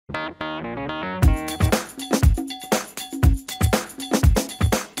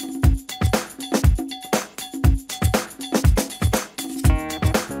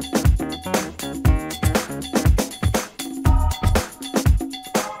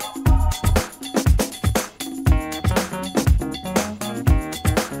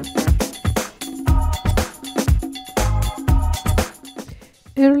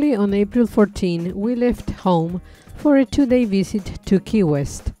Early on April 14, we left home for a 2-day visit to Key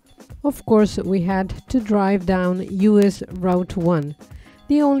West. Of course, we had to drive down US Route 1,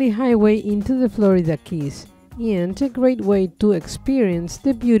 the only highway into the Florida Keys, and a great way to experience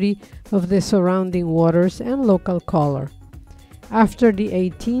the beauty of the surrounding waters and local color. After the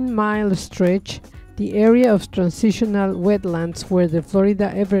 18-mile stretch, the area of transitional wetlands where the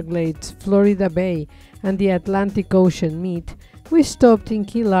Florida Everglades, Florida Bay, and the Atlantic Ocean meet, we stopped in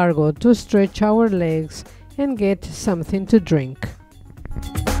Key Largo to stretch our legs and get something to drink.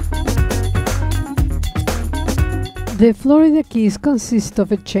 The Florida Keys consist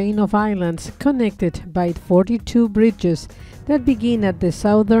of a chain of islands connected by 42 bridges that begin at the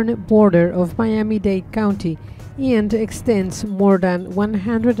southern border of Miami-Dade County and extends more than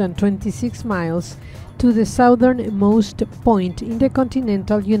 126 miles to the southernmost point in the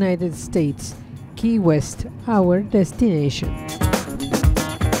continental United States, Key West, our destination.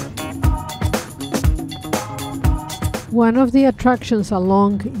 One of the attractions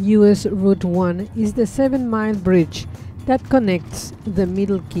along US Route 1 is the 7-mile bridge that connects the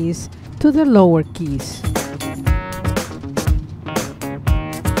Middle Keys to the Lower Keys.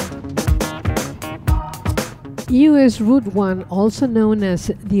 US Route 1, also known as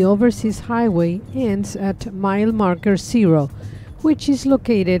the Overseas Highway, ends at mile marker 0, which is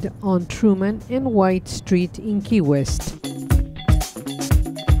located on Truman and White Street in Key West.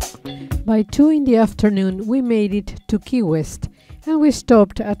 By 2 in the afternoon, we made it to Key West, and we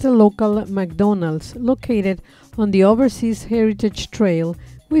stopped at a local McDonald's located on the Overseas Heritage Trail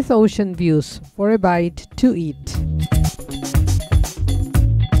with ocean views for a bite to eat.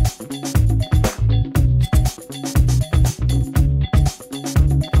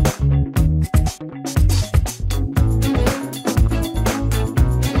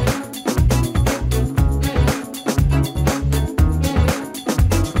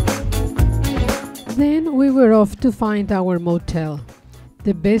 Then we were off to find our motel,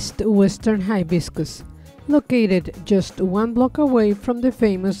 the Best Western Hibiscus, located just 1 block away from the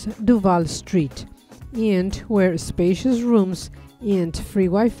famous Duval Street, and where spacious rooms and free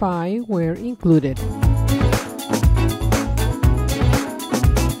Wi-Fi were included.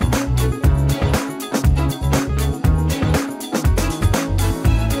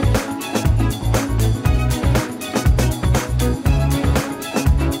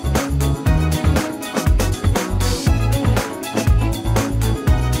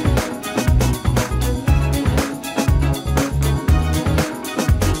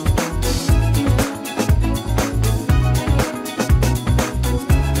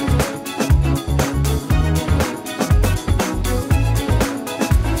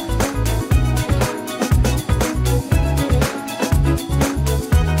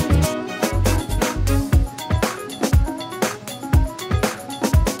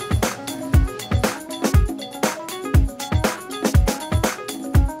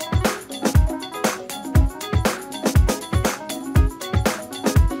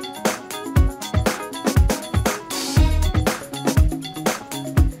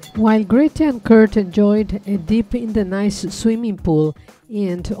 While Greta and Kurt enjoyed a dip in the nice swimming pool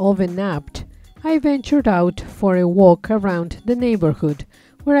and overnapped, I ventured out for a walk around the neighborhood,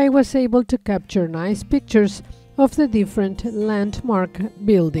 where I was able to capture nice pictures of the different landmark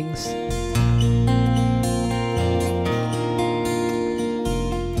buildings.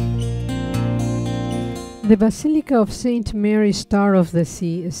 The Basilica of St. Mary Star of the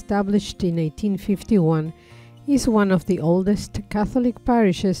Sea, established in 1851, is one of the oldest Catholic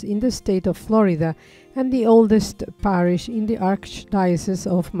parishes in the state of Florida and the oldest parish in the Archdiocese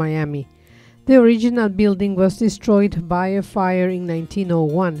of Miami. The original building was destroyed by a fire in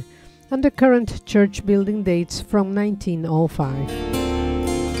 1901, and the current church building dates from 1905.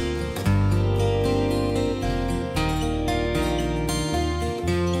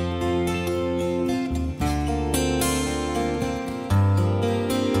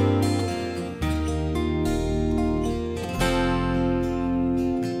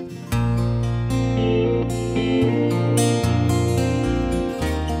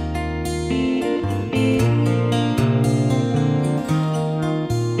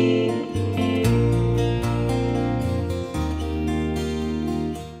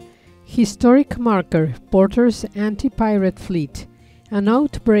 Historic marker, Porter's Anti-Pirate Fleet, An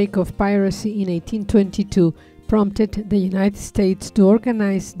outbreak of piracy in 1822 prompted the United States to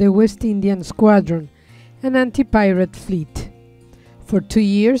organize the West Indian Squadron, an anti-pirate fleet. For 2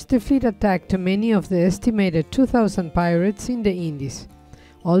 years, the fleet attacked many of the estimated 2,000 pirates in the Indies.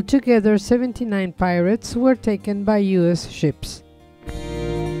 Altogether, 79 pirates were taken by U.S. ships.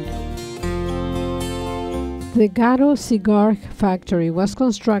 The Gatto cigar factory was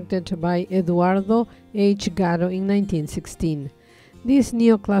constructed by Eduardo H. Gatto in 1916. This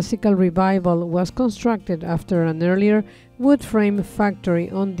neoclassical revival was constructed after an earlier wood frame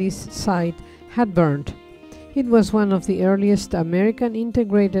factory on this site had burned. It was one of the earliest American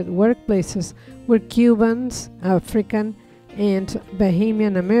integrated workplaces where Cubans, African, and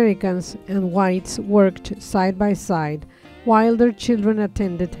Bahamian Americans and whites worked side by side while their children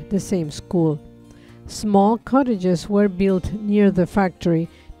attended the same school. Small cottages were built near the factory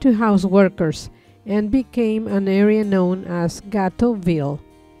to house workers and became an area known as Gattoville.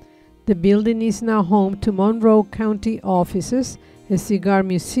 The building is now home to Monroe County offices, a cigar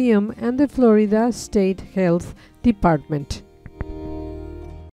museum, and the Florida State Health Department.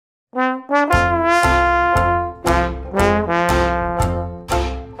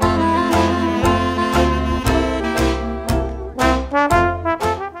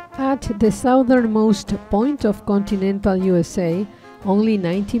 At the southernmost point of continental USA, only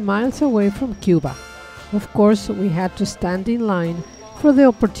 90 miles away from Cuba. Of course, we had to stand in line for the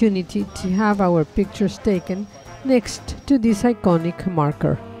opportunity to have our pictures taken next to this iconic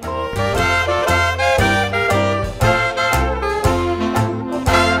marker.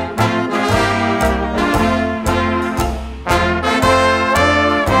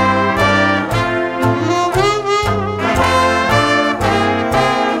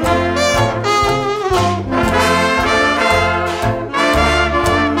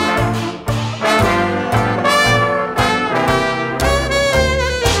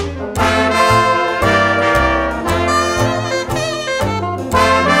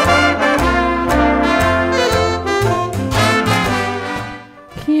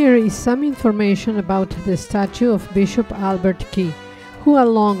 Here is some information about the statue of Bishop Albert Key, who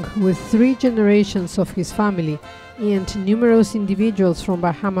along with 3 generations of his family and numerous individuals from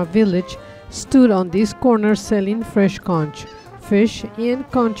Bahama Village stood on this corner selling fresh conch, fish and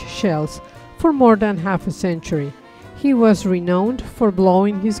conch shells for more than half a century. He was renowned for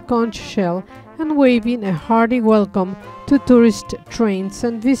blowing his conch shell and waving a hearty welcome to tourist trains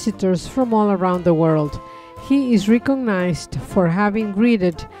and visitors from all around the world. He is recognized for having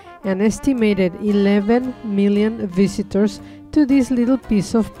greeted an estimated 11 million visitors to this little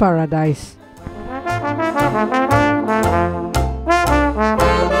piece of paradise.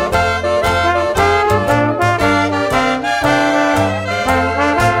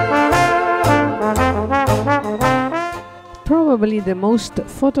 Probably the most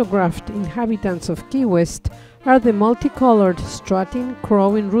photographed inhabitants of Key West are the multicolored strutting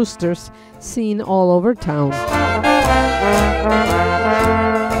crowing roosters seen all over town. Yeah,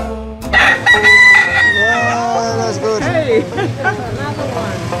 that's good. Hey! Another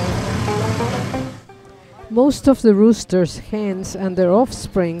one. Most of the roosters, hens, and their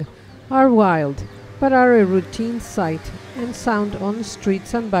offspring are wild, but are a routine sight and sound on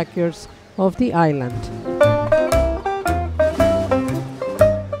streets and backyards of the island.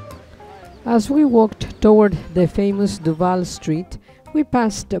 As we walked toward the famous Duval Street, we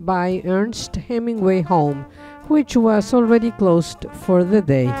passed by Ernest Hemingway Home, which was already closed for the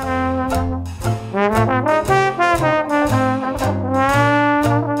day.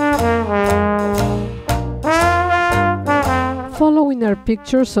 Following are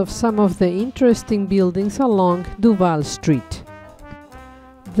pictures of some of the interesting buildings along Duval Street.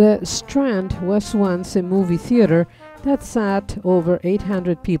 The Strand was once a movie theater that sat over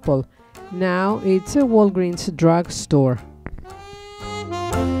 800 people. Now it's a Walgreens drug store.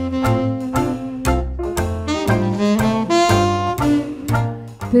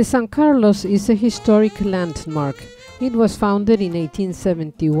 The San Carlos is a historic landmark. It was founded in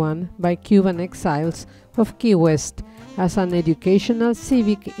 1871 by Cuban exiles of Key West as an educational,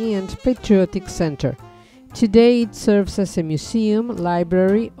 civic, and patriotic center. Today it serves as a museum,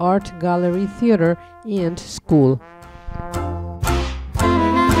 library, art gallery, theater, and school.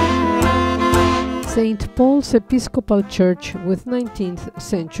 St. Paul's Episcopal Church with 19th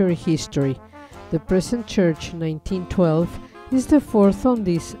century history. The present church, 1912, is the fourth on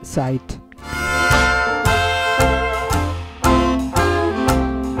this site.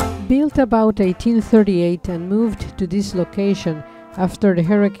 Built about 1838 and moved to this location after the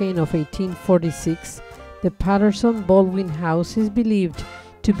hurricane of 1846, the Patterson Baldwin House is believed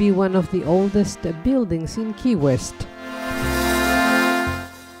to be one of the oldest buildings in Key West.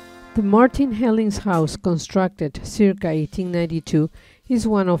 The Martin Hellings house, constructed circa 1892, is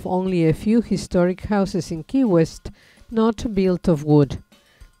one of only a few historic houses in Key West not built of wood.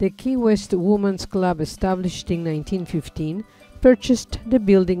 The Key West Women's Club, established in 1915, purchased the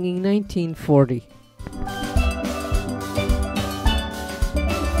building in 1940.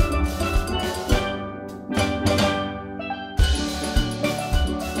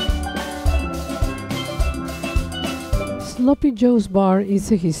 Sloppy Joe's Bar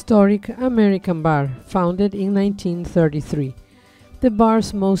is a historic American bar founded in 1933. The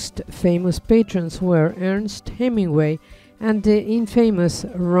bar's most famous patrons were Ernest Hemingway and the infamous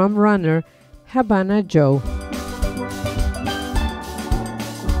rum runner Havana Joe.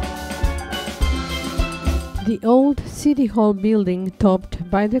 The old City Hall building, topped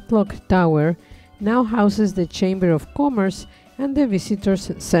by the clock tower, now houses the Chamber of Commerce and the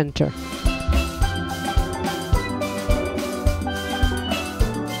Visitors Center.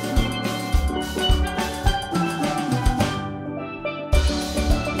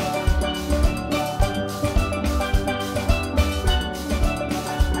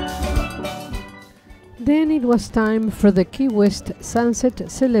 Then it was time for the Key West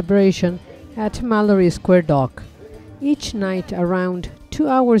Sunset Celebration at Mallory Square Dock. Each night, around 2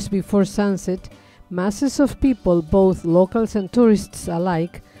 hours before sunset, masses of people, both locals and tourists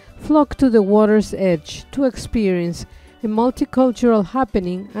alike, flock to the water's edge to experience a multicultural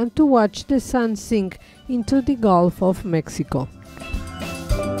happening and to watch the sun sink into the Gulf of Mexico.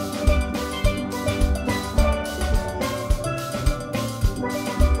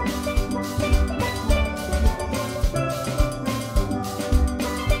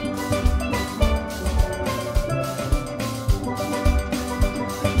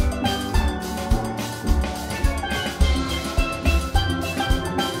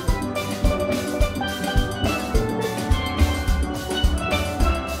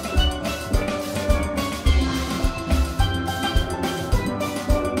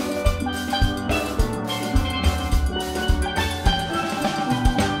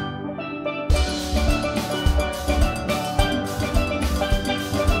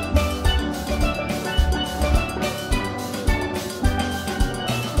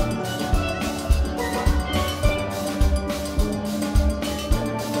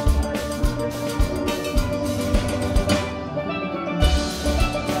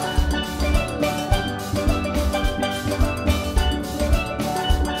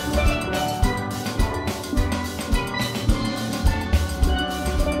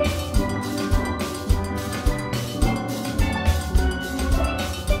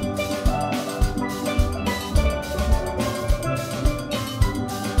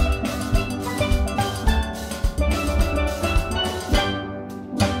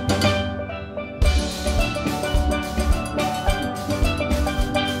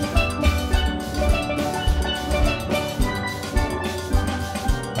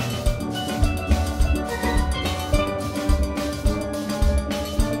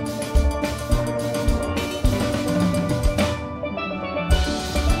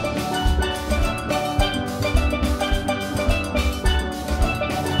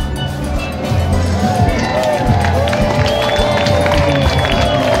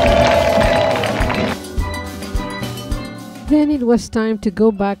 Then it was time to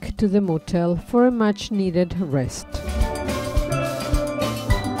go back to the motel for a much-needed rest.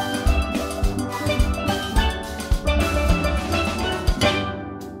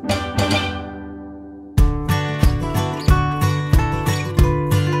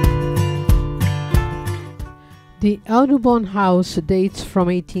 The Audubon House dates from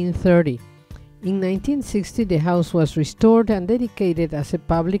 1830. In 1960, the house was restored and dedicated as a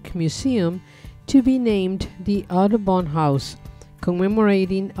public museum to be named the Audubon House,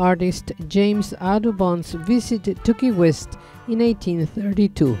 commemorating artist James Audubon's visit to Key West in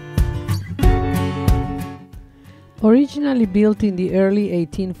 1832. Originally built in the early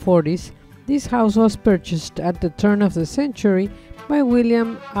 1840s, this house was purchased at the turn of the century by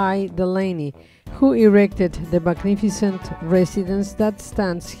William I. Delaney, who erected the magnificent residence that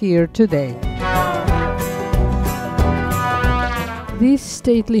stands here today. This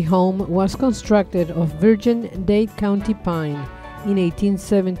stately home was constructed of virgin Dade County pine in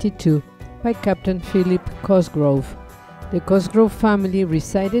 1872 by Captain Philip Cosgrove. The Cosgrove family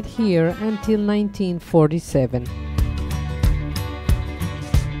resided here until 1947.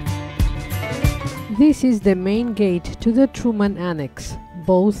 This is the main gate to the Truman Annex,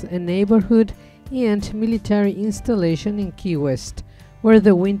 both a neighborhood and military installation in Key West, where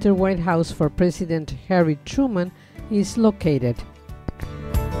the Winter White House for President Harry Truman is located.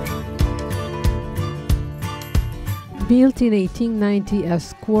 Built in 1890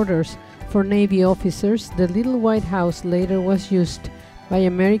 as quarters for Navy officers, the Little White House later was used by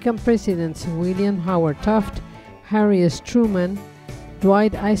American Presidents William Howard Taft, Harry S. Truman,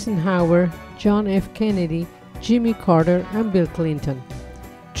 Dwight Eisenhower, John F. Kennedy, Jimmy Carter, and Bill Clinton.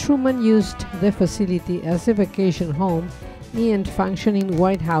 Truman used the facility as a vacation home and functioning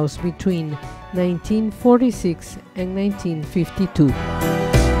White House between 1946 and 1952.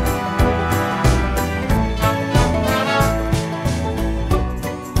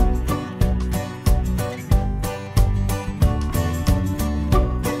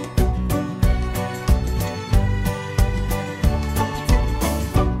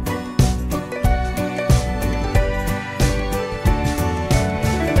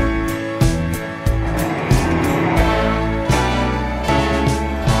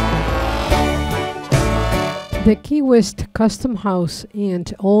 The Key West Custom House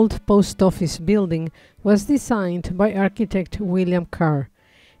and Old Post Office building was designed by architect William Carr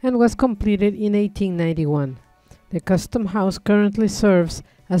and was completed in 1891. The Custom House currently serves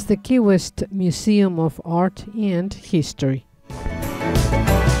as the Key West Museum of Art and History.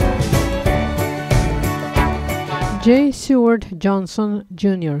 J. Seward Johnson,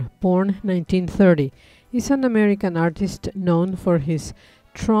 Jr., born 1930, is an American artist known for his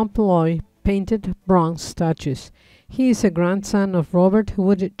trompe-l'oeil painted bronze statues. He is a grandson of Robert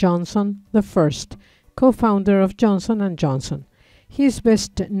Wood Johnson I, co-founder of Johnson & Johnson. He is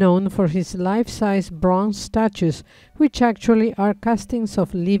best known for his life-size bronze statues, which actually are castings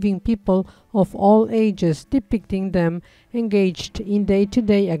of living people of all ages depicting them engaged in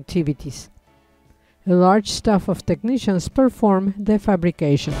day-to-day activities. A large staff of technicians perform the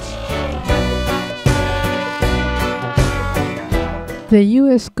fabrications. The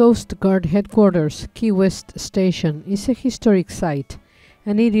U.S. Coast Guard Headquarters, Key West Station, is a historic site,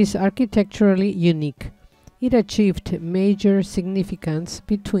 and it is architecturally unique. It achieved major significance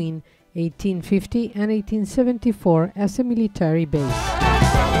between 1850 and 1874 as a military base.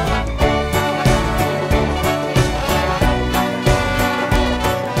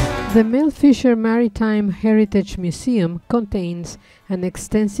 The Mel Fisher Maritime Heritage Museum contains an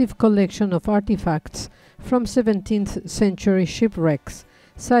extensive collection of artifacts from 17th century shipwrecks,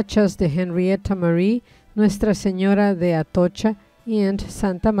 such as the Henrietta Marie, Nuestra Señora de Atocha, and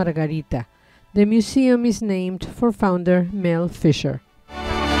Santa Margarita. The museum is named for founder Mel Fisher.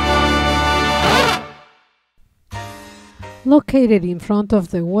 Located in front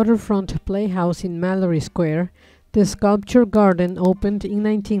of the Waterfront Playhouse in Mallory Square, the Sculpture Garden opened in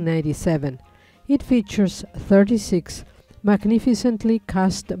 1997. It features 36 magnificently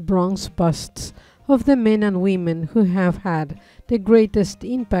cast bronze busts of the men and women who have had the greatest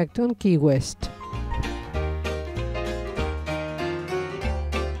impact on Key West.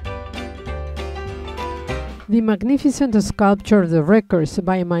 The magnificent sculpture The Wreckers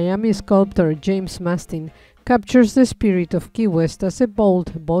by Miami sculptor James Mastin captures the spirit of Key West as a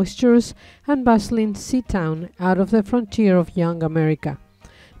bold, boisterous, and bustling sea town out of the frontier of young America.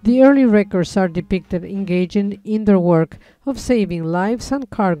 The early wreckers are depicted engaging in their work of saving lives and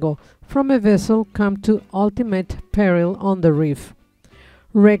cargo from a vessel come to ultimate peril on the reef.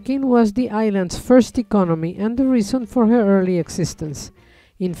 Wrecking was the island's first economy and the reason for her early existence.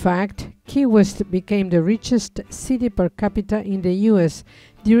 In fact, Key West became the richest city per capita in the U.S.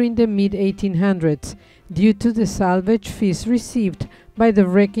 during the mid-1800s due to the salvage fees received by the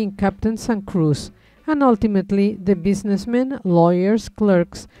wrecking captains and crews, and ultimately the businessmen, lawyers,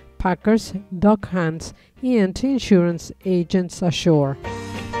 clerks, packers, dock hands, and insurance agents ashore.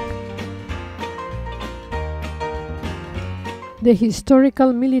 The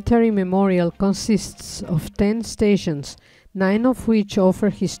historical military memorial consists of 10 stations, 9 of which offer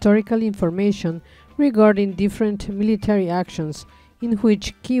historical information regarding different military actions in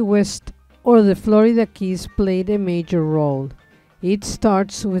which Key West or the Florida Keys played a major role. It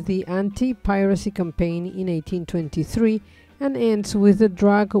starts with the anti-piracy campaign in 1823 and ends with the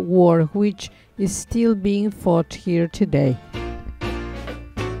drug war, which is still being fought here today.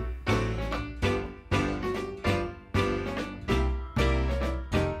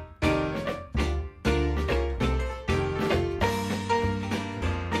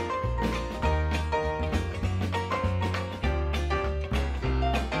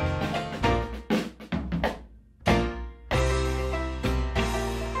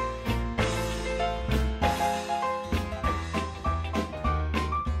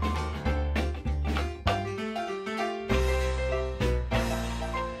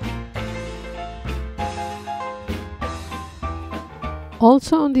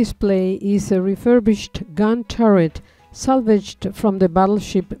 Also on display is a refurbished gun turret salvaged from the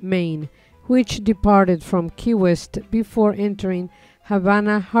battleship Maine, which departed from Key West before entering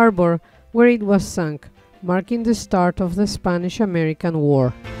Havana Harbor, where it was sunk, marking the start of the Spanish-American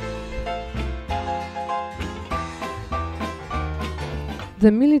War.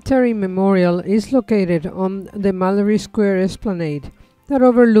 The military memorial is located on the Mallory Square Esplanade that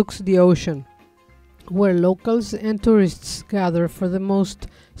overlooks the ocean, where locals and tourists gather for the most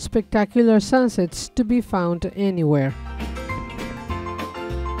spectacular sunsets to be found anywhere.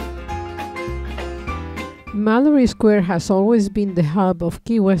 Mallory Square has always been the hub of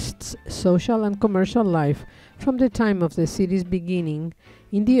Key West's social and commercial life from the time of the city's beginning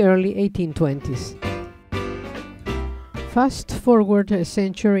in the early 1820s. Fast forward a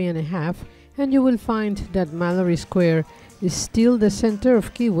century and a half, and you will find that Mallory Square is still the center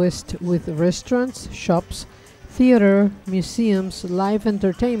of Key West, with restaurants, shops, theater, museums, live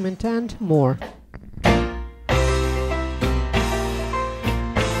entertainment, and more.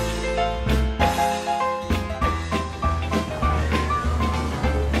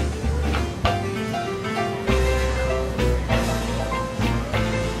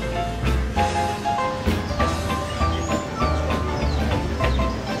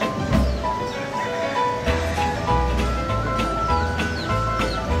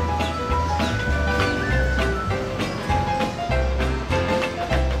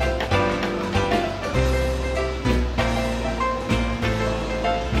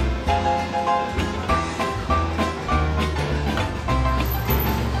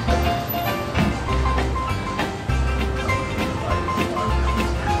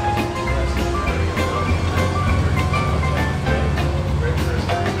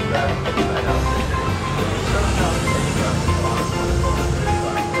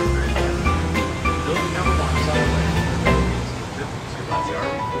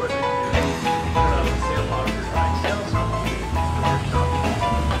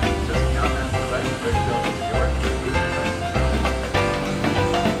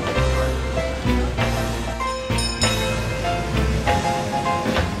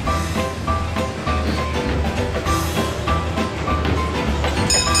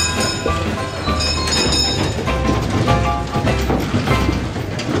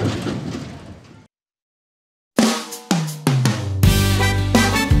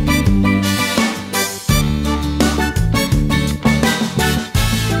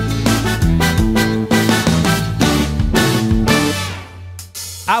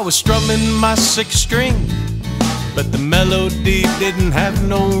 I was strumming my sixth string, but the melody didn't have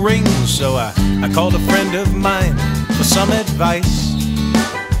no ring. So I called a friend of mine for some advice.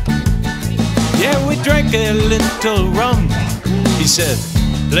 Yeah, we drank a little rum. He said,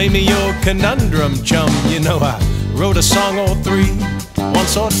 play me your conundrum, chum. You know, I wrote a song or three,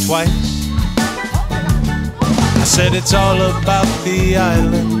 once or twice. I said it's all about the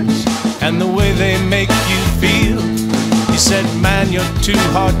islands and the way they make you feel. He said, man, you're too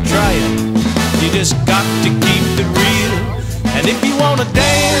hard trying. You just got to keep it real. And if you wanna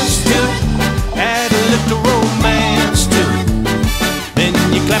dance to it, add a little romance to it, then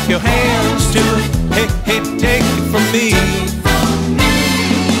you clap your hands to it. Hey, hey, take it from me.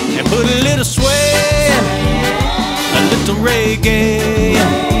 And put a little sway, a little reggae,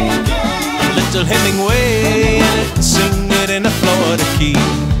 a little Hemingway, and sing it in a Florida key.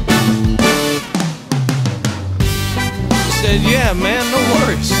 Said, yeah, man, no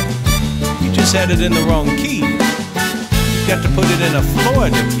worries. You just had it in the wrong key. You got to put it in a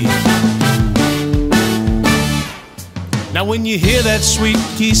Florida key. Now when you hear that sweet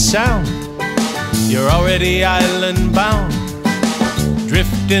key sound, you're already island bound,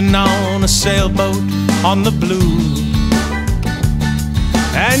 drifting on a sailboat on the blue.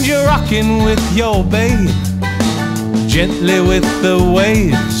 And you're rocking with your babe, gently with the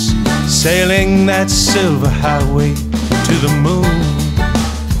waves, sailing that silver highway to the moon.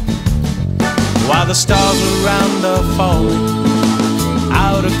 While the stars around are falling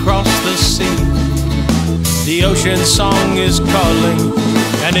out across the sea, the ocean song is calling,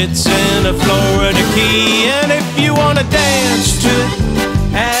 and it's in a Florida key. And if you wanna dance to it,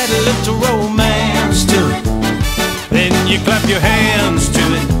 add a little romance to it, then you clap your hands to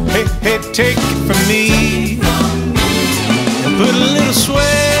it. Hey, hey, take it from me. And put a little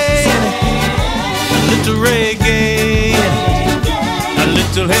sway in it, a little reggae, a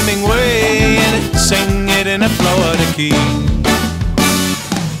little Hemingway in it, sing it in a Florida key.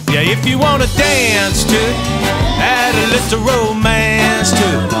 Yeah, if you wanna dance to it, add a little romance to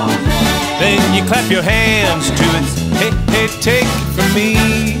it, then you clap your hands to it. Hey, hey, take it from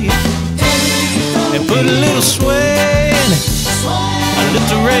me. And put a little sway in it, a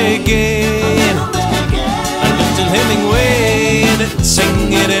little reggae in it, a little Hemingway in it,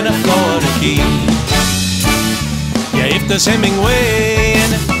 sing it in a Florida key. key. Yeah, if there's Hemingway in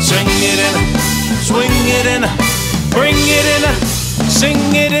it, sing it in a, swing it in a, bring it in a, sing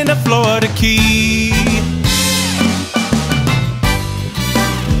it in a Florida key.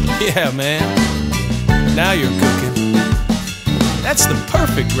 Yeah, man, now you're cooking. That's the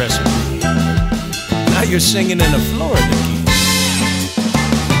perfect recipe. Now you're singing in a Florida key.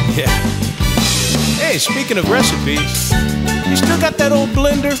 Yeah. Hey, speaking of recipes, you still got that old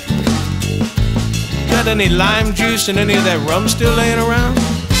blender? Got any lime juice and any of that rum still laying around?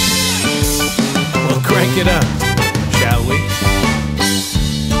 Well, crank it up, shall we?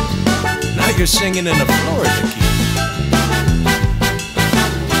 Now you're singing in a Florida key.